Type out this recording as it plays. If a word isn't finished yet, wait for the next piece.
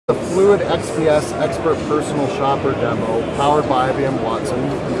The Fluid XPS Expert Personal Shopper demo powered by IBM Watson.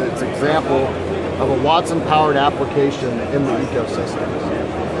 It's an example of a Watson-powered application in the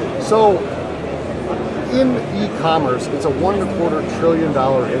ecosystem. So, in e-commerce, it's a $1.25 trillion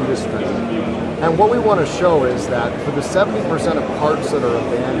industry. And what we want to show is that for the 70% of carts that are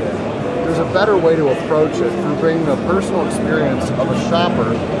abandoned, there's a better way to approach it through bringing the personal experience of a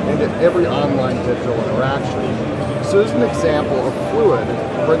shopper into every online digital interaction. So here's an example of Fluid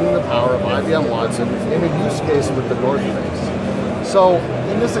bringing the power of IBM Watson in a use case with the North Face. So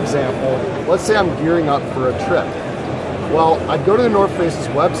in this example, let's say I'm gearing up for a trip. Well, I'd go to the North Face's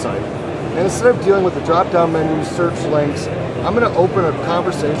website, and instead of dealing with the drop-down menu, search links, I'm going to open a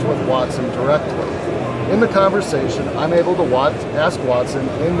conversation with Watson directly. In the conversation, I'm able to ask Watson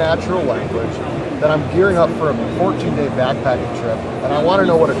in natural language that I'm gearing up for a 14-day backpacking trip, and I want to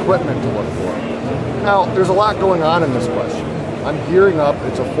know what equipment to look for. Now, there's a lot going on in this question. I'm gearing up,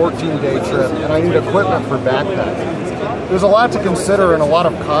 it's a 14-day trip, and I need equipment for backpacking. There's a lot to consider and a lot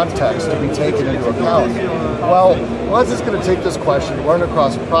of context to be taken into account. Well, Watson's going to take this question, run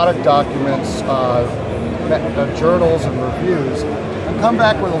across product documents, journals, and reviews, and come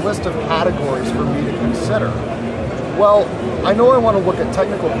back with a list of categories for me to consider. Well, I know I want to look at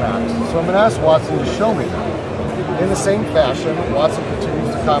technical packs, so I'm going to ask Watson to show me them. In the same fashion, Watson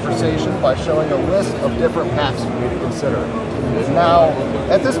continues the conversation by showing a list of different packs for me to consider. Now,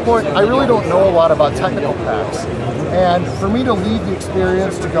 at this point, I really don't know a lot about technical packs, and for me to leave the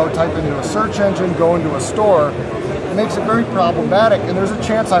experience to go type into a search engine, go into a store, it makes it very problematic, and there's a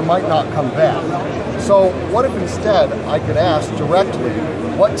chance I might not come back. So what if instead I could ask directly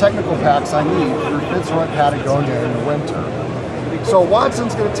what technical packs I need for Fitzroy, Patagonia in the winter? So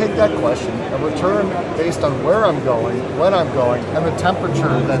Watson's going to take that question and return based on where I'm going, when I'm going, and the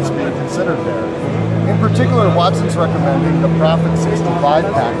temperature that's being considered there. In particular, Watson's recommending the Profit 65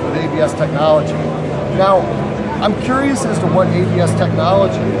 pack with ABS technology. Now, I'm curious as to what ABS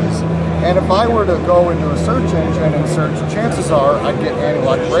technology is, and if I were to go into a search engine and search, chances are I'd get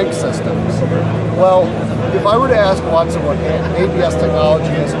anti-lock brake systems. Well, if I were to ask Watson what ABS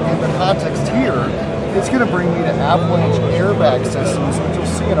technology is in the context here, it's going to bring me to avalanche airbag systems, which you'll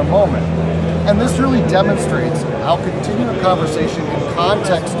see in a moment. And this really demonstrates how continuing a conversation in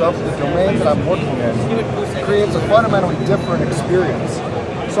context of the domain that I'm looking in creates a fundamentally different experience.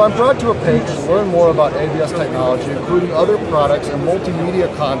 So I'm brought to a page to learn more about ABS technology, including other products and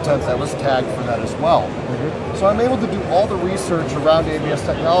multimedia content that was tagged for that as well. So I'm able to do all the research around ABS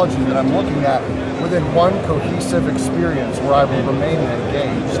technology that I'm looking at within one cohesive experience where I will remain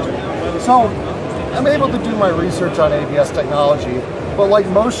engaged. So I'm able to do my research on ABS technology, but like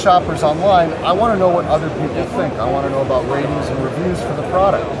most shoppers online, I want to know what other people think. I want to know about ratings and reviews for the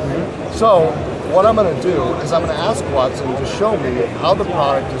product. So what I'm going to do is I'm going to ask Watson to show me how the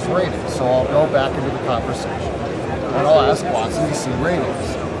product is rated. So I'll go back into the conversation and I'll ask Watson to see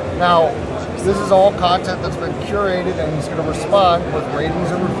ratings. Now, this is all content that's been curated, and he's going to respond with ratings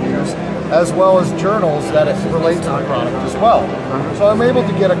and reviews as well as journals that relate to the product as well. So I'm able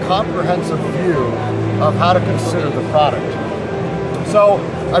to get a comprehensive view of how to consider the product. So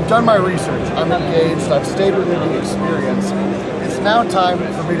I've done my research, I'm engaged, I've stayed within the experience. It's now time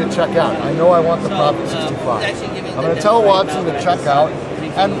for me to check out. I know I want the Profit 65. I'm going to tell Watson to check out.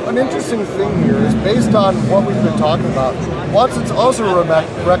 And an interesting thing here is, based on what we've been talking about, Watson's also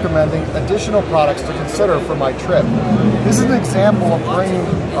recommending additional products to consider for my trip. This is an example of bringing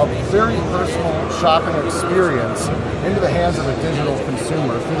a very personal shopping experience into the hands of a digital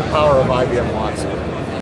consumer through the power of IBM Watson.